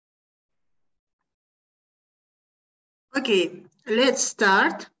Okay, let's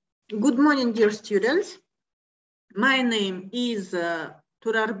start. Good morning, dear students. My name is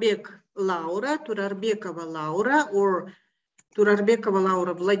Turarbekova Laura, or Turarbekova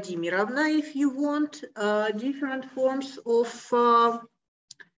Laura Vladimirovna, if you want different forms of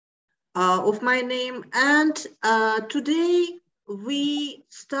my name. And today we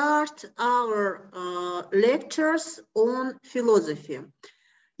start our lectures on philosophy.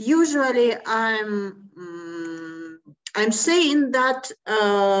 Usually I'm saying that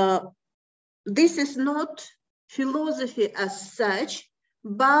this is not philosophy as such,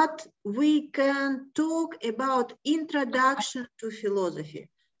 but we can talk about introduction to philosophy.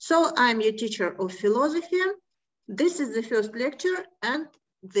 So I'm your teacher of philosophy. This is the first lecture and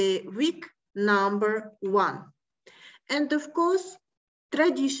the week number 1. And of course,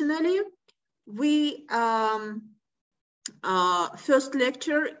 traditionally, we first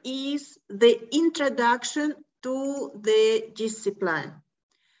lecture is the introduction to the discipline.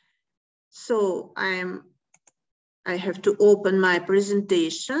 So I have to open my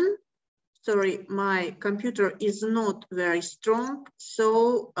presentation. Sorry, my computer is not very strong,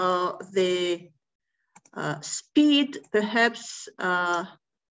 so the speed perhaps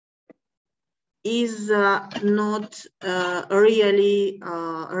is not really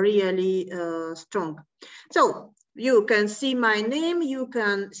strong. So you can see my name, you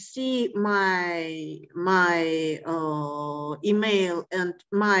can see my email and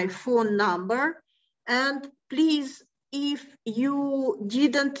my phone number. And please, if you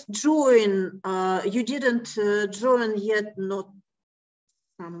didn't join, join yet, not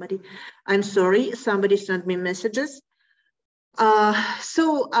somebody, I'm sorry, somebody sent me messages.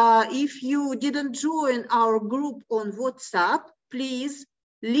 So if you didn't join our group on WhatsApp, please,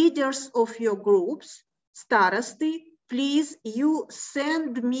 leaders of your groups, Starosty, please, you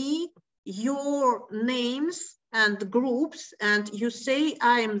send me your names and groups, and you say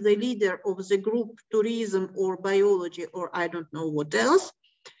I am the leader of the group tourism or biology or I don't know what else.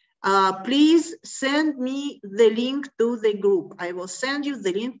 Please send me the link to the group. I will send you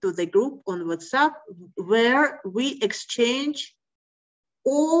the link to the group on WhatsApp where we exchange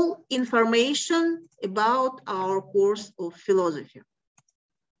all information about our course of philosophy.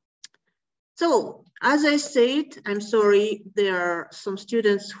 So, as I said, I'm sorry, there are some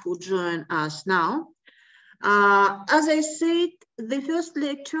students who join us now. As I said, the first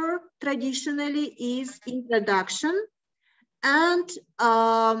lecture traditionally is introduction. And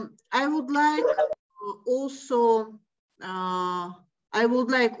I would like also to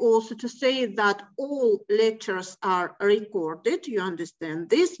say that all lectures are recorded. You understand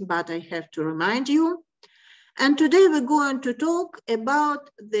this, but I have to remind you. And today we're going to talk about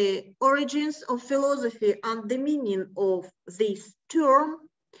the origins of philosophy and the meaning of this term.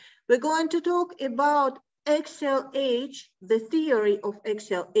 We're going to talk about Axial Age, the theory of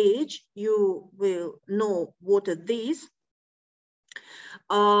Axial Age. You will know what it is.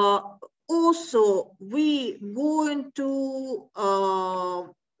 Also, we're going to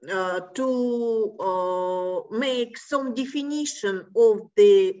make some definition of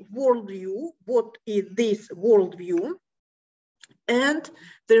the worldview. What is this worldview? And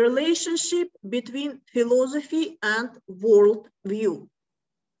the relationship between philosophy and worldview.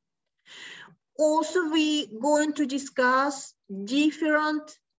 Also, we're going to discuss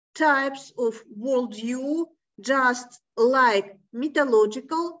different types of worldview, just like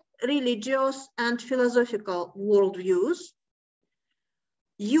mythological, religious, and philosophical worldviews.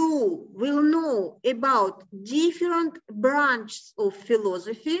 You will know about different branches of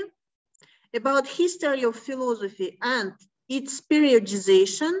philosophy, about history of philosophy and its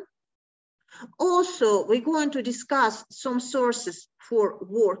periodization. Also, we're going to discuss some sources for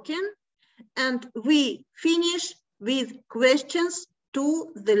working, and we finish with questions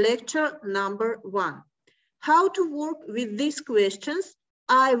to the lecture number 1. How to work with these questions,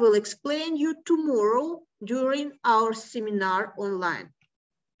 I will explain you tomorrow during our seminar online.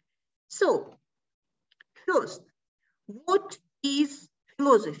 So, first, what is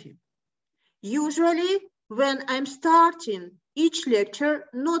philosophy? Usually, when I'm starting each lecture,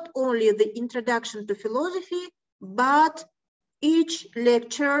 not only the introduction to philosophy, but each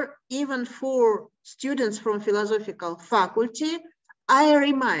lecture, even for students from philosophical faculty, I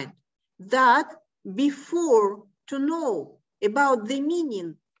remind that before to know about the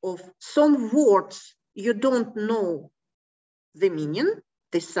meaning of some words, you don't know the meaning,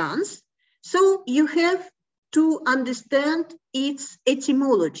 the sense, so you have to understand its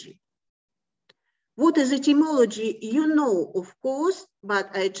etymology. What is etymology? You know, of course,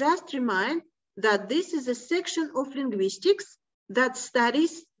 but I just remind that this is a section of linguistics that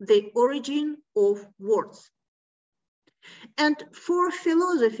studies the origin of words. And for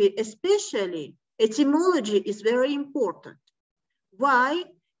philosophy, especially, etymology is very important. Why?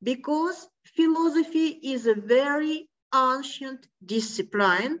 Because philosophy is a very ancient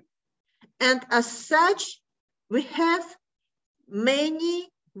discipline, and as such, we have many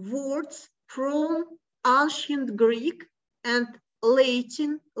words from ancient Greek and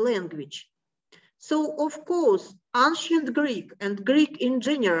Latin language. So, of course, ancient Greek and Greek in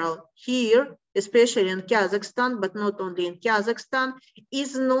general here, especially in Kazakhstan, but not only in Kazakhstan,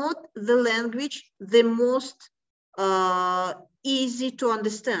 is not the language the most easy to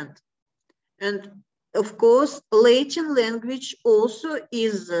understand. And of course, Latin language also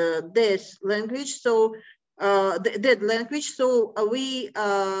is this language, so that language. So we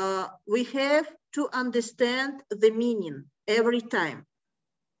have to understand the meaning every time.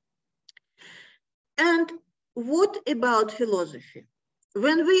 And what about philosophy?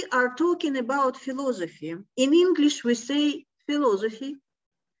 When we are talking about philosophy, in English we say philosophy,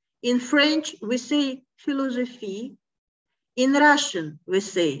 in French we say philosophie, in Russian we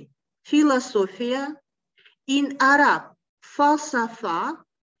say philosophia, in Arab falsafa,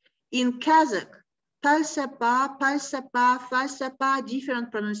 in Kazakh falsafa, falsafa,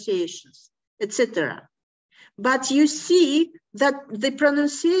 different pronunciations, etc. But you see that the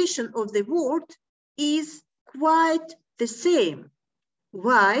pronunciation of the word is quite the same.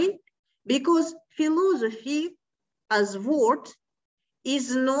 Why? Because philosophy as word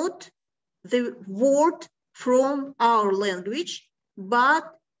is not the word from our language, but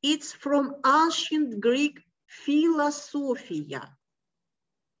it's from ancient Greek philosophia.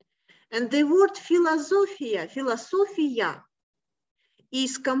 And the word philosophia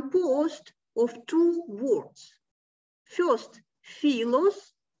is composed of two words. First,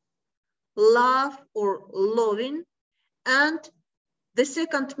 philos, love or loving, and the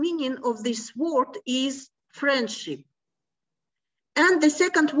second meaning of this word is friendship. And the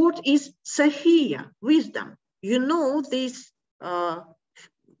second word is Sophia, wisdom. You know this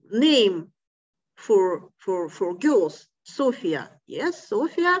name for girls, Sophia. Yes,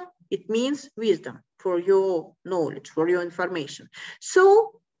 Sophia, it means wisdom, for your knowledge, for your information.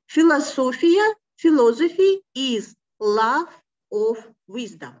 So philosophy is love of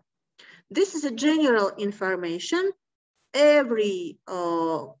wisdom. This is a general information every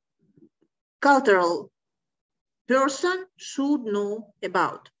cultural person should know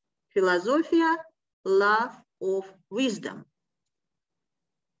about. Philosophia, love of wisdom.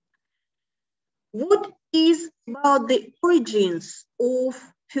 What is about the origins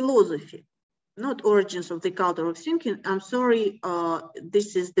of philosophy? Not origins of the culture of thinking. I'm sorry,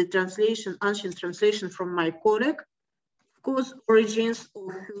 this is the translation, ancient translation from my colleague. Of course, origins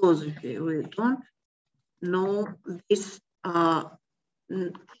of philosophy. We don't know this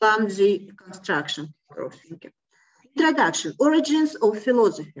clumsy construction of thinking. Introduction, origins of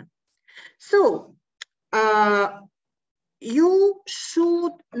philosophy. So, you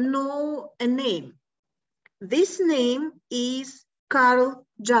should know a name. This name is Karl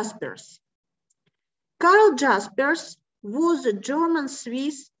Jaspers. Karl Jaspers was a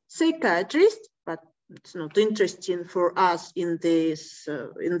German-Swiss psychiatrist, but it's not interesting for us in this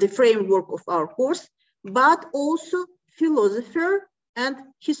in the framework of our course, but also philosopher and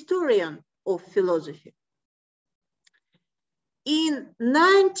historian of philosophy. In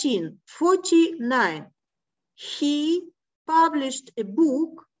 1949, he published a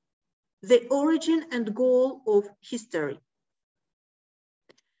book, The Origin and Goal of History.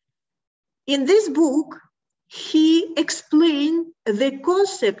 In this book, he explained the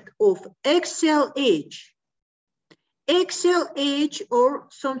concept of axial age. Axial age, or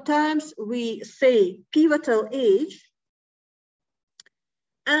sometimes we say pivotal age,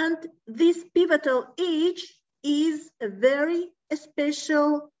 and this pivotal age is a very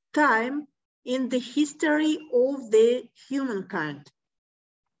special time in the history of the humankind.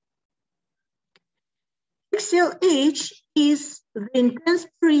 Axial age is the intense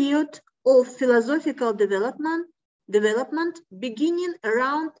period of philosophical development beginning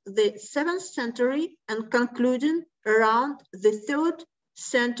around the 7th century and concluding around the 3rd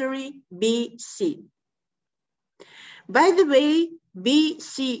century BC. By the way,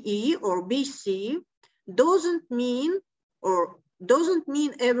 BCE or BC doesn't mean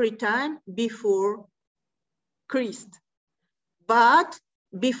every time before Christ, but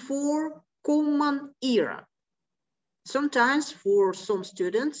before Common Era. Sometimes for some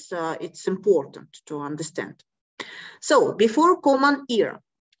students, it's important to understand. So before Common Era,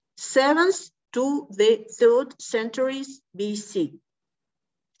 7th to the 3rd centuries BC.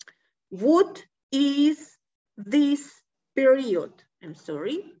 What is this period? I'm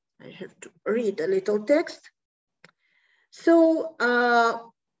sorry, I have to read a little text. So,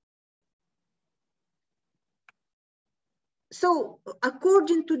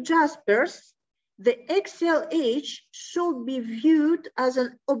 according to Jaspers, the axial age should be viewed as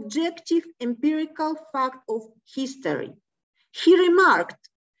an objective empirical fact of history. He remarked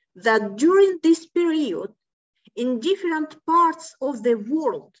that during this period, in different parts of the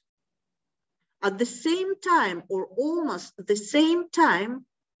world, at the same time or almost the same time,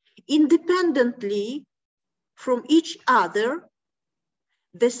 independently from each other,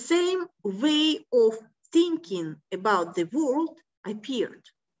 the same way of thinking about the world appeared.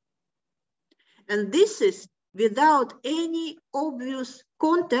 And this is without any obvious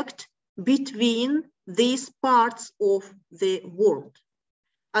contact between these parts of the world.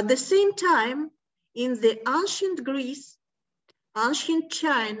 At the same time, in the ancient Greece, ancient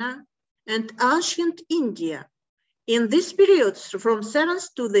China, and ancient India, in these periods from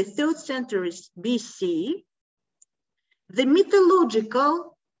 7th to the 3rd centuries BC, the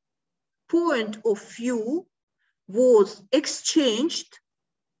mythological point of view was exchanged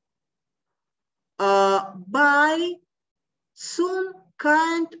by some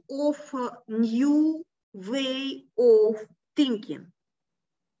kind of new way of thinking.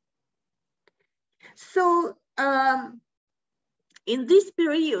 So in this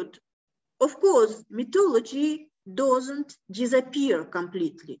period, of course, mythology doesn't disappear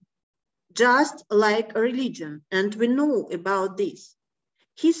completely, just like a religion, and we know about this.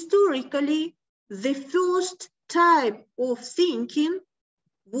 Historically, the first type of thinking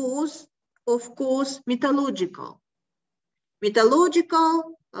was, of course, mythological.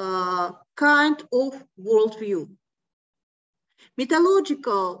 Mythological kind of worldview.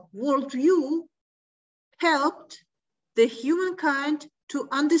 Mythological worldview helped the humankind to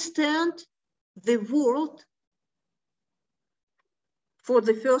understand the world for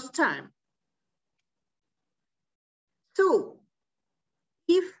the first time. So,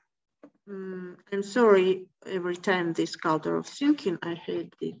 if, I'm sorry, every time this culture of thinking, I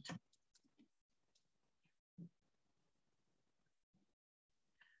hate it.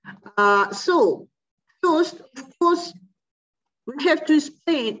 So, first, of course, we have to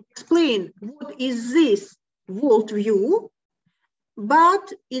explain what is this worldview,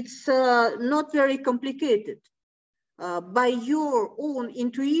 but it's not very complicated. By your own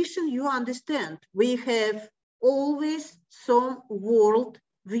intuition, you understand we have always some world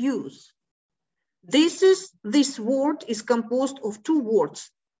views. This word is composed of two words,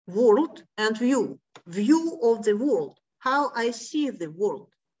 world and view. View of the world, how I see the world.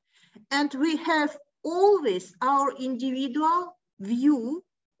 And we have always our individual view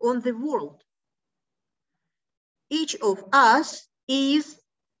on the world. Each of us is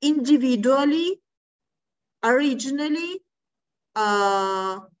individually, originally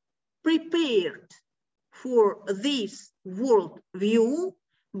prepared for this world view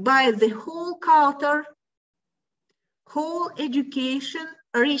by the whole culture, whole education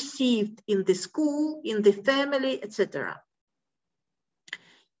received in the school, in the family, etc.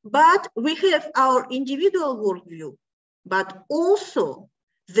 But we have our individual worldview, but also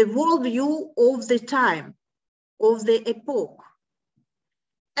the worldview of the time, of the epoch.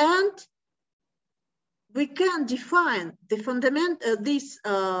 And we can define the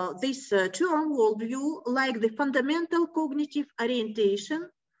this term worldview like the fundamental cognitive orientation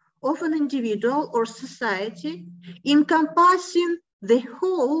of an individual or society, encompassing the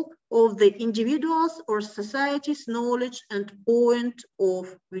whole of the individual's or society's knowledge and point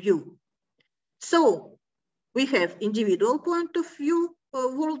of view. So we have individual point of view,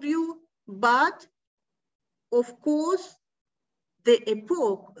 worldview, but of course, the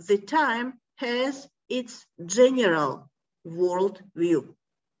epoch, the time has its general world view.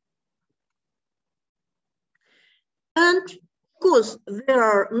 And of course, there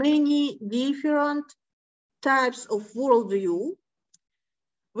are many different types of worldview.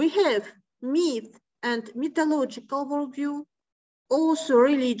 We have myth and mythological worldview, also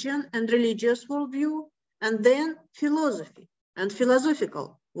religion and religious worldview, and then philosophy and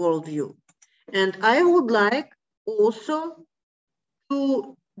philosophical worldview. And I would like also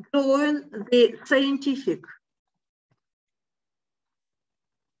to join the scientific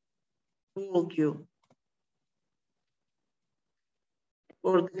worldview,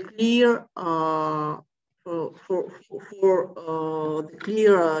 or the clear the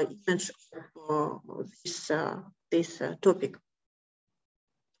clear image of this topic.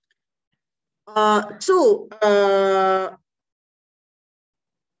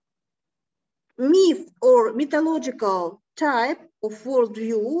 Myth or mythological type of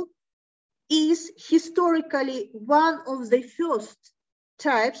worldview is historically one of the first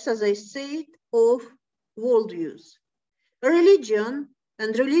types, as I said, of worldviews. religion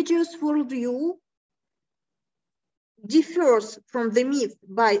and religious worldview differs from the myth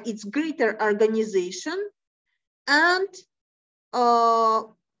by its greater organization and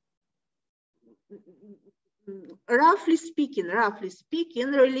roughly speaking, religious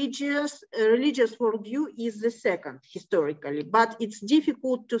worldview is the second historically, but it's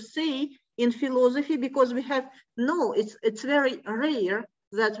difficult to say in philosophy because we have it's very rare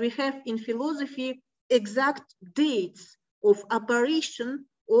that we have in philosophy exact dates of apparition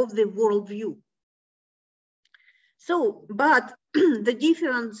of the worldview. So, but the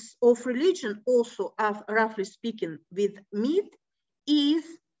difference of religion also, roughly speaking, with myth is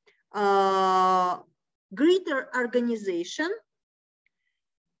greater organization,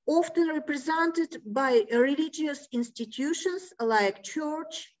 often represented by religious institutions like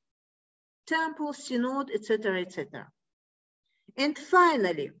church, temple, synod, etc., etc. And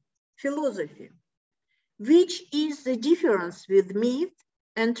finally, philosophy, which is the difference with myth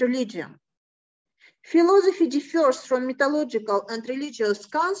and religion. Philosophy differs from mythological and religious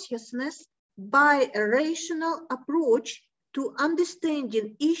consciousness by a rational approach to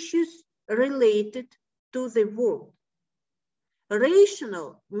understanding issues related to the world.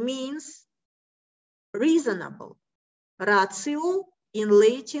 Rational means reasonable. Ratio in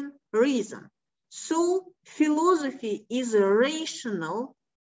Latin, reason. So philosophy is rational,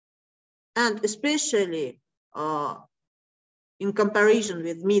 and especially in comparison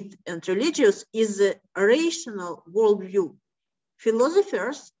with myth and religious, is a rational worldview.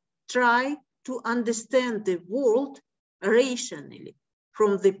 Philosophers try to understand the world rationally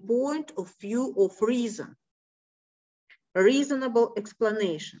from the point of view of reason, reasonable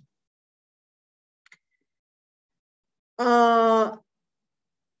explanation.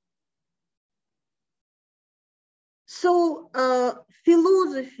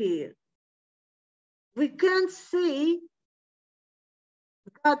 Philosophy, we can't say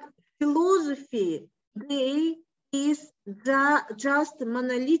that philosophy today is just a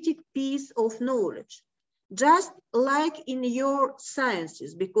monolithic piece of knowledge, just like in your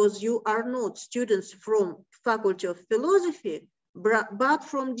sciences, because you are not students from Faculty of Philosophy, but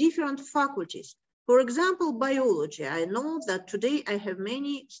from different faculties. For example, biology. I know that today I have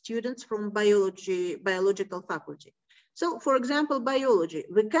many students from biological faculty. So, for example, biology,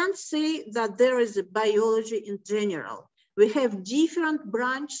 we can't say that there is a biology in general. We have different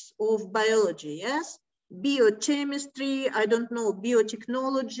branches of biology, yes? Biochemistry, I don't know,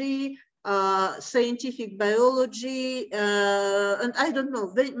 biotechnology, scientific biology, and I don't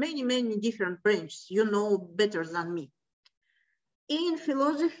know, many different branches. You know better than me. In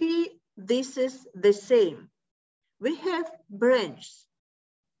philosophy, this is the same. We have branches.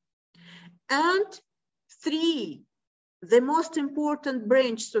 And three, the most important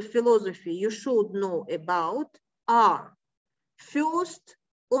branches of philosophy you should know about are: first,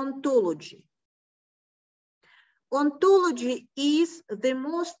 ontology. Ontology is the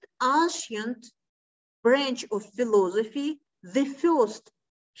most ancient branch of philosophy, the first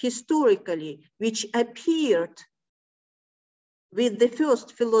historically, which appeared with the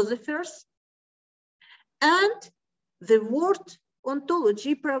first philosophers. And the word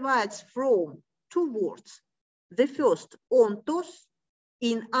ontology provides from two words. The first, ontos,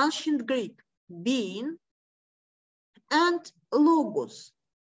 in ancient Greek, being, and logos,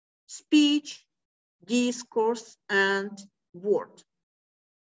 speech, discourse, and word.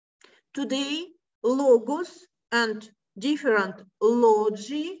 Today, logos and different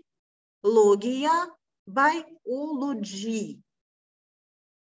logia, biology.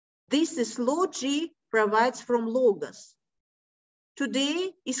 This is logi provides from logos.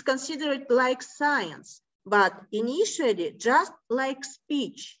 Today is considered like science, but initially just like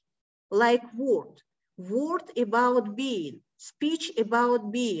speech, like word about being, speech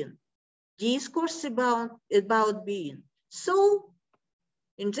about being, discourse about being. So,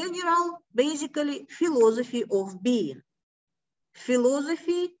 in general, basically philosophy of being.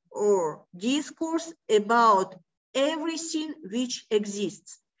 Philosophy or discourse about everything which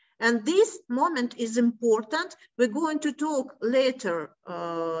exists. And this moment is important. We're going to talk later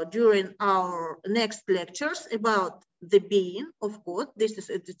during our next lectures about the being, of course.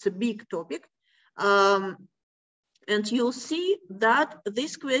 It's a big topic. And you'll see that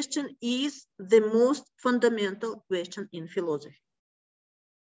this question is the most fundamental question in philosophy.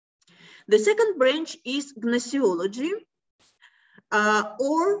 The second branch is gnoseology,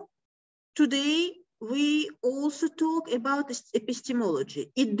 or today we also talk about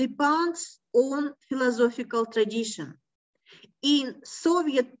epistemology. It depends on philosophical tradition. In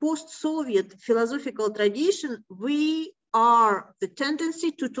Soviet, post-Soviet philosophical tradition, we are the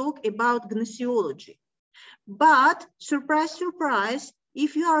tendency to talk about gnoseology. But surprise, surprise,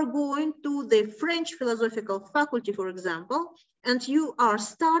 if you are going to the French philosophical faculty, for example, and you are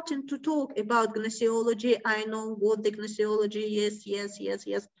starting to talk about gnosiology, I know what the gnosiology is, yes,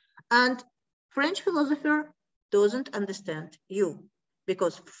 and French philosopher doesn't understand you,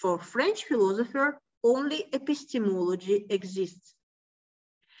 because for French philosopher, only epistemology exists.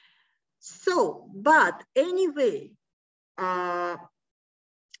 So, but anyway,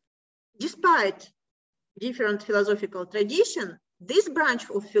 despite different philosophical tradition, this branch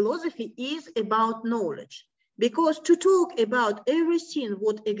of philosophy is about knowledge, because to talk about everything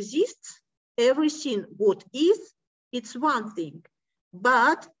what exists, everything what is, it's one thing,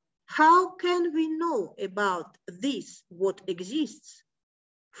 but how can we know about this what exists?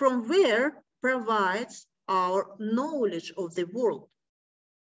 From where provides our knowledge of the world?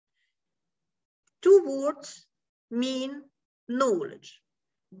 Two words mean knowledge,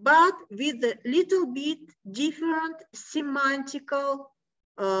 but with a little bit different semantical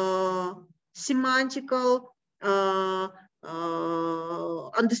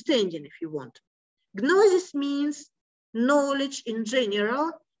understanding, if you want. Gnosis means knowledge in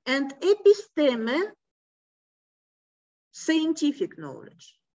general, and episteme, scientific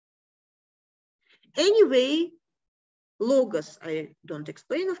knowledge. Anyway, logos, I don't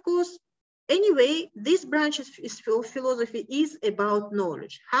explain, of course. Anyway, this branch of philosophy is about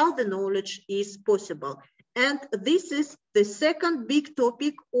knowledge, how the knowledge is possible. And this is the second big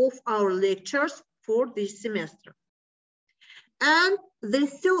topic of our lectures for this semester. And the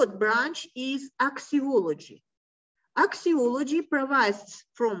third branch is axiology. Axiology provides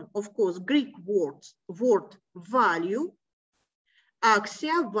from, of course, Greek word value,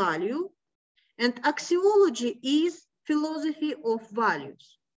 axia, value, and axiology is philosophy of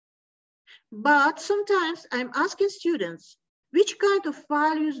values. But sometimes I'm asking students, which kind of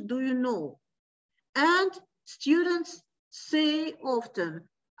values do you know? And students say often,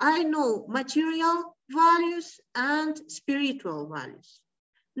 I know material values and spiritual values.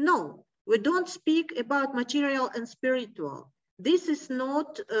 No, we don't speak about material and spiritual. This is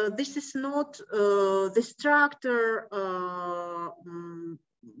not the structure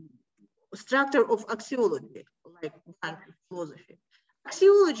of axiology, like philosophy.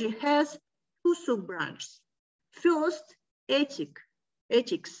 Axiology has two sub-branches. First,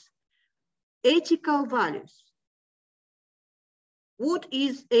 ethics, ethical values. What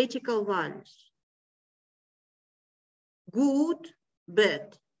is ethical values? Good,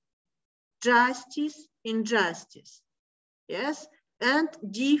 bad, justice, injustice, yes, and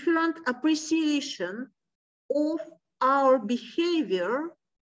different appreciation of our behavior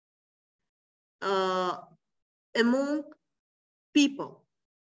among people.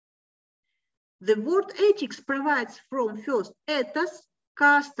 The word ethics provides from first ethos,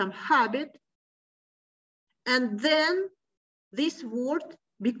 custom, habit, and then this word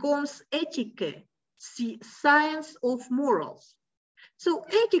becomes ethique, science of morals. So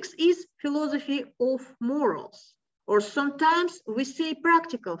ethics is philosophy of morals, or sometimes we say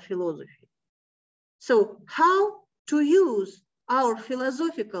practical philosophy. So how to use our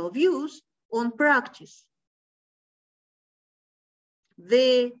philosophical views on practice?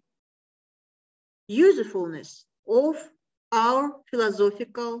 The usefulness of our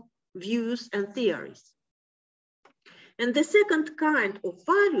philosophical views and theories. And the second kind of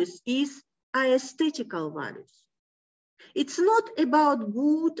values is aesthetical values. It's not about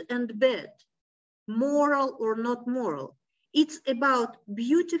good and bad, moral or not moral. It's about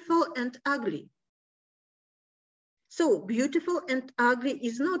beautiful and ugly. So beautiful and ugly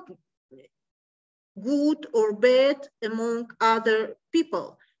is not good or bad among other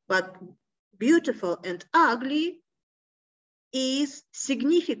people, but beautiful and ugly is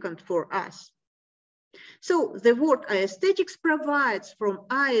significant for us. So the word aesthetics provides from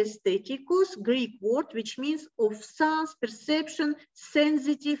aesthetikos, Greek word, which means of sense, perception,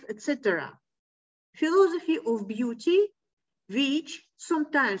 sensitive, etc. Philosophy of beauty, which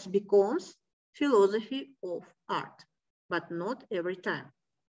sometimes becomes philosophy of art, but not every time.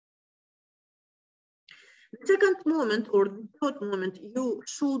 The second moment or the third moment you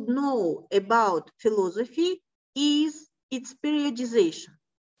should know about philosophy is its periodization.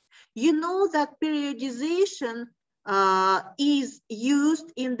 You know that periodization is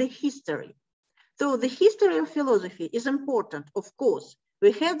used in the history. So the history of philosophy is important, of course.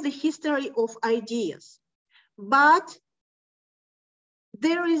 We have the history of ideas, but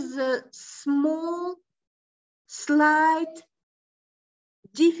there is a small, slight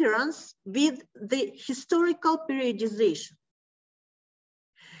difference with the historical periodization.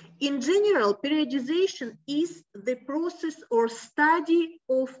 In general, periodization is the process or study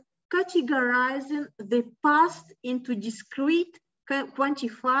of categorizing the past into discrete,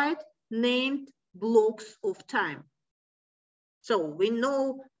 quantified, named blocks of time. So we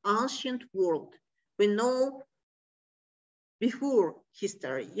know ancient world, we know before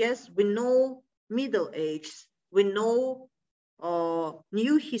history, yes, we know Middle Ages, we know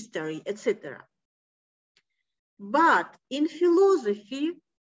new history, etc. But in philosophy,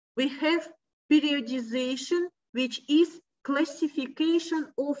 we have periodization, which is classification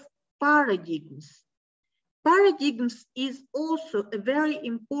of paradigms. Paradigms is also a very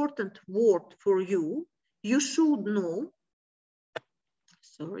important word for you. You should know.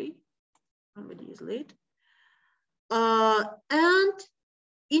 Sorry, somebody is late. And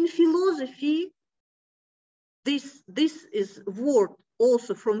in philosophy, this is word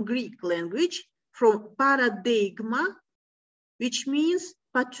also from Greek language, from paradigma, which means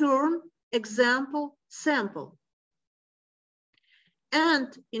pattern, example, sample. And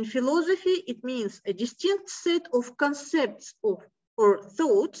in philosophy, it means a distinct set of concepts or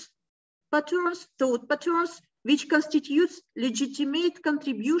thoughts, thought patterns, which constitutes legitimate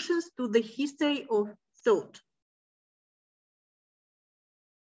contributions to the history of thought.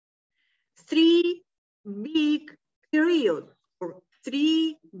 Three big periods or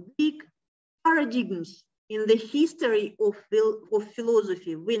three big paradigms in the history of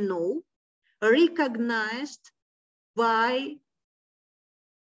philosophy we know, recognized by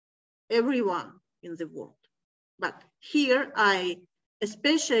everyone in the world. But here I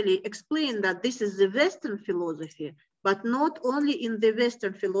especially explain that this is the Western philosophy, but not only in the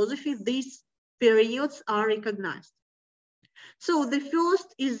Western philosophy, these periods are recognized. So the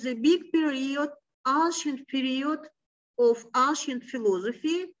first is the big period, ancient period of ancient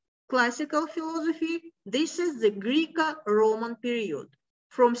philosophy, classical philosophy. This is the Greco-Roman period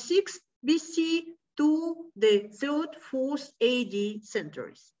from 6th BC to the 3rd, 4th AD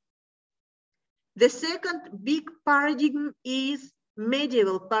centuries. The second big paradigm is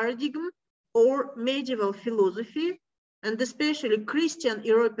medieval paradigm or medieval philosophy, and especially Christian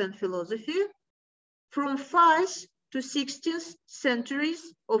European philosophy from 5th to 16th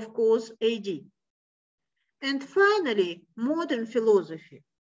centuries, of course, AD. And finally, modern philosophy.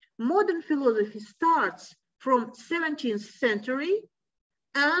 Modern philosophy starts from 17th century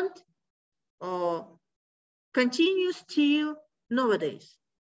and continues till nowadays.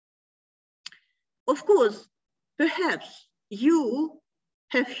 Of course, perhaps you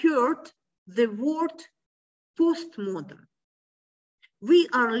have heard the word postmodern. We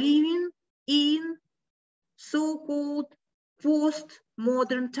are living in so-called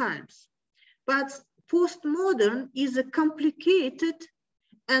postmodern times. But postmodern is a complicated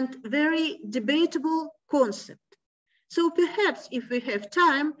and very debatable concept. So perhaps if we have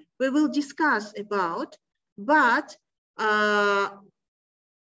time, we will discuss about, but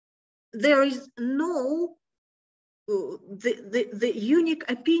there is no the unique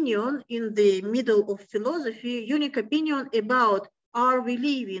opinion in the middle of philosophy, unique opinion about are we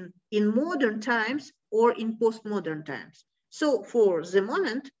living in modern times or in postmodern times. So for the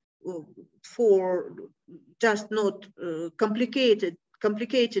moment, for just not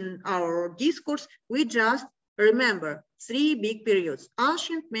complicating our discourse, we just remember three big periods: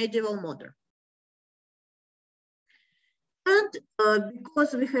 ancient, medieval, modern. And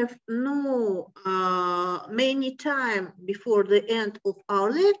because we have no many time before the end of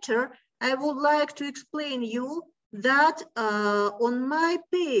our lecture, I would like to explain you that on my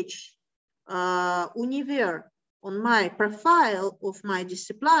page, Univer, on my profile of my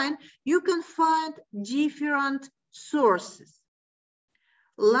discipline, you can find different sources.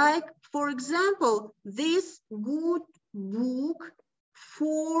 Like, for example, this good book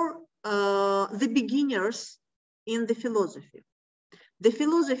for the beginners in the philosophy. The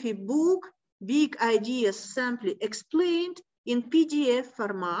philosophy book, Big Ideas Simply Explained, in PDF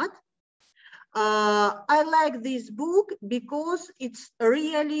format. I like this book because it's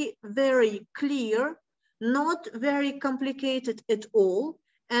really very clear, not very complicated at all,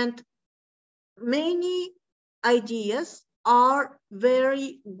 and many ideas are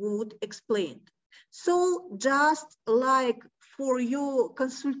very good explained. So just like for your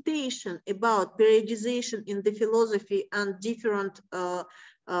consultation about periodization in the philosophy and different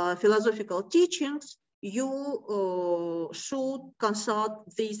philosophical teachings, you should consult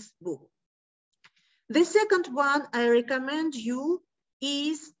this book. The second one I recommend you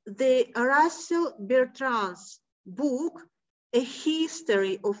is the Russell Bertrand's book, A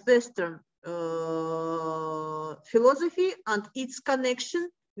History of Western Philosophy and its connection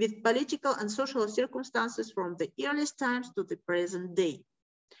with political and social circumstances from the earliest times to the present day.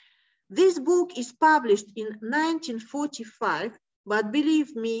 This book is published in 1945 but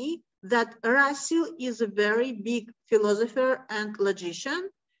believe me that Russell is a very big philosopher and logician,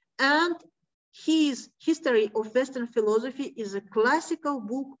 and his History of Western Philosophy is a classical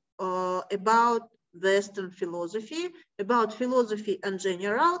book about Western philosophy, about philosophy in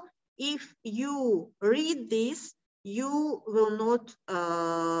general. If you read this, you will not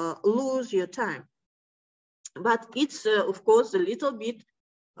lose your time. But it's, of course, a little bit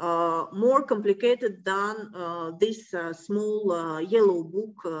more complicated than this small yellow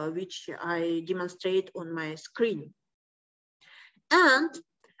book, which I demonstrate on my screen. And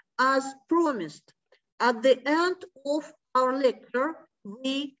as promised, at the end of our lecture,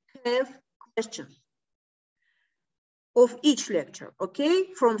 we have questions of each lecture,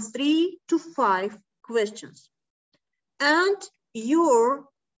 okay? From 3 to 5 questions. And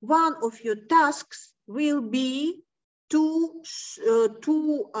one of your tasks will be to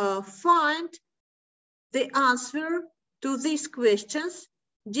find the answer to these questions,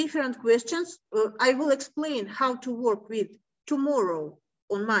 different questions. I will explain how to work with tomorrow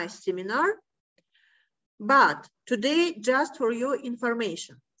on my seminar, but today, just for your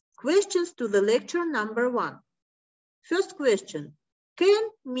information, questions to the lecture number 1. First question, can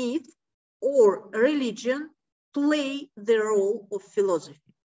myth or religion play the role of philosophy?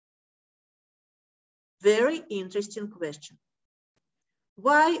 Very interesting question.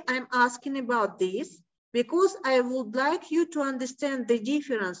 Why I'm asking about this? Because I would like you to understand the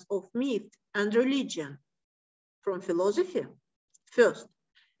difference of myth and religion from philosophy, first.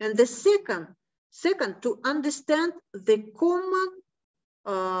 And the second, to understand the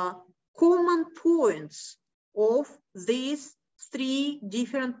common points of these 3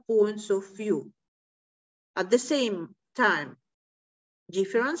 different points of view. At the same time,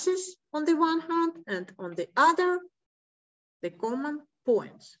 differences on the one hand, and on the other, the common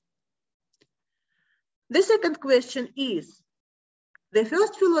points. The second question is, the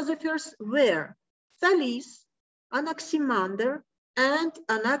first philosophers were Thales, Anaximander, and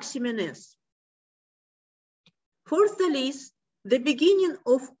Anaximenes. For Thales, the beginning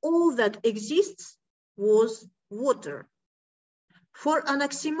of all that exists was water. For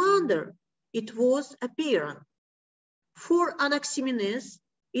Anaximander, it was appearance. For Anaximenes,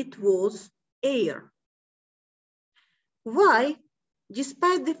 it was air. Why,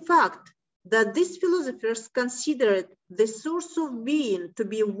 despite the fact that these philosophers considered the source of being to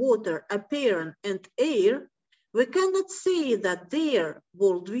be water, appearance, and air, we cannot say that their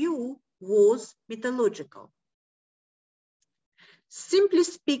worldview was mythological. Simply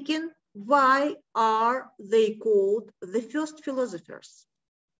speaking, why are they called the first philosophers?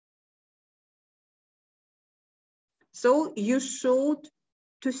 So you should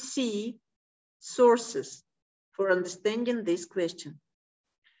to see sources for understanding this question.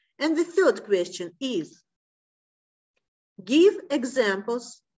 And the third question is, give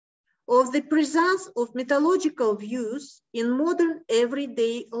examples of the presence of mythological views in modern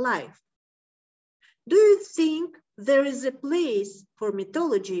everyday life. Do you think there is a place for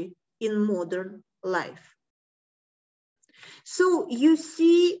mythology in modern life? So you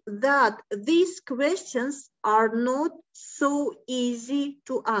see that these questions are not so easy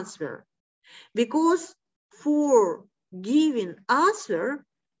to answer, because for giving answer,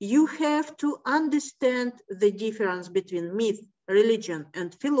 you have to understand the difference between myth, religion,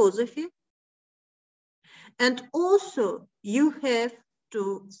 and philosophy. And also you have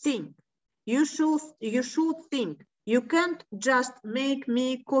to think. You should think. You can't just make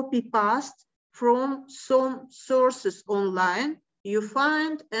me copy paste from some sources online you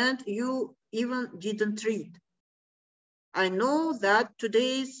find and you even didn't read. I know that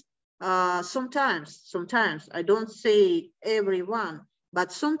today's sometimes, I don't say everyone,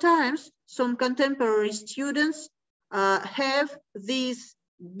 but sometimes some contemporary students have this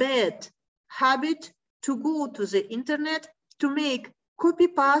bad habit to go to the internet to make copy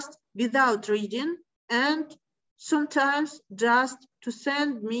paste without reading, and sometimes just to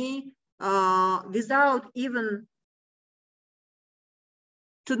send me without even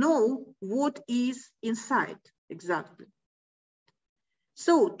to know what is inside exactly.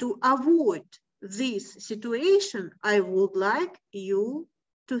 So to avoid this situation, I would like you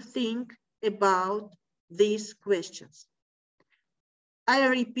to think about these questions. I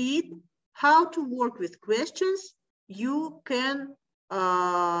repeat, how to work with questions you can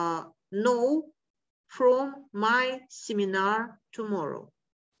know from my seminar tomorrow.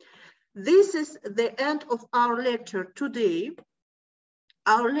 This is the end of our lecture today.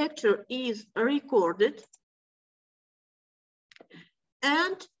 Our lecture is recorded,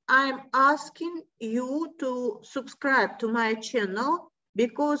 and I'm asking you to subscribe to my channel,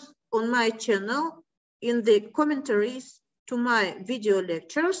 because on my channel, in the commentaries to my video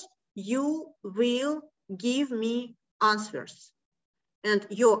lectures, you will give me answers, and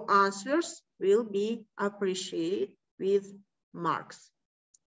your answers will be appreciated with marks.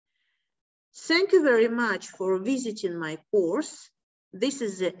 Thank you very much for visiting my course. This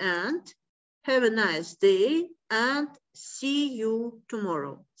is the end. Have a nice day and see you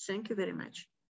tomorrow. Thank you very much.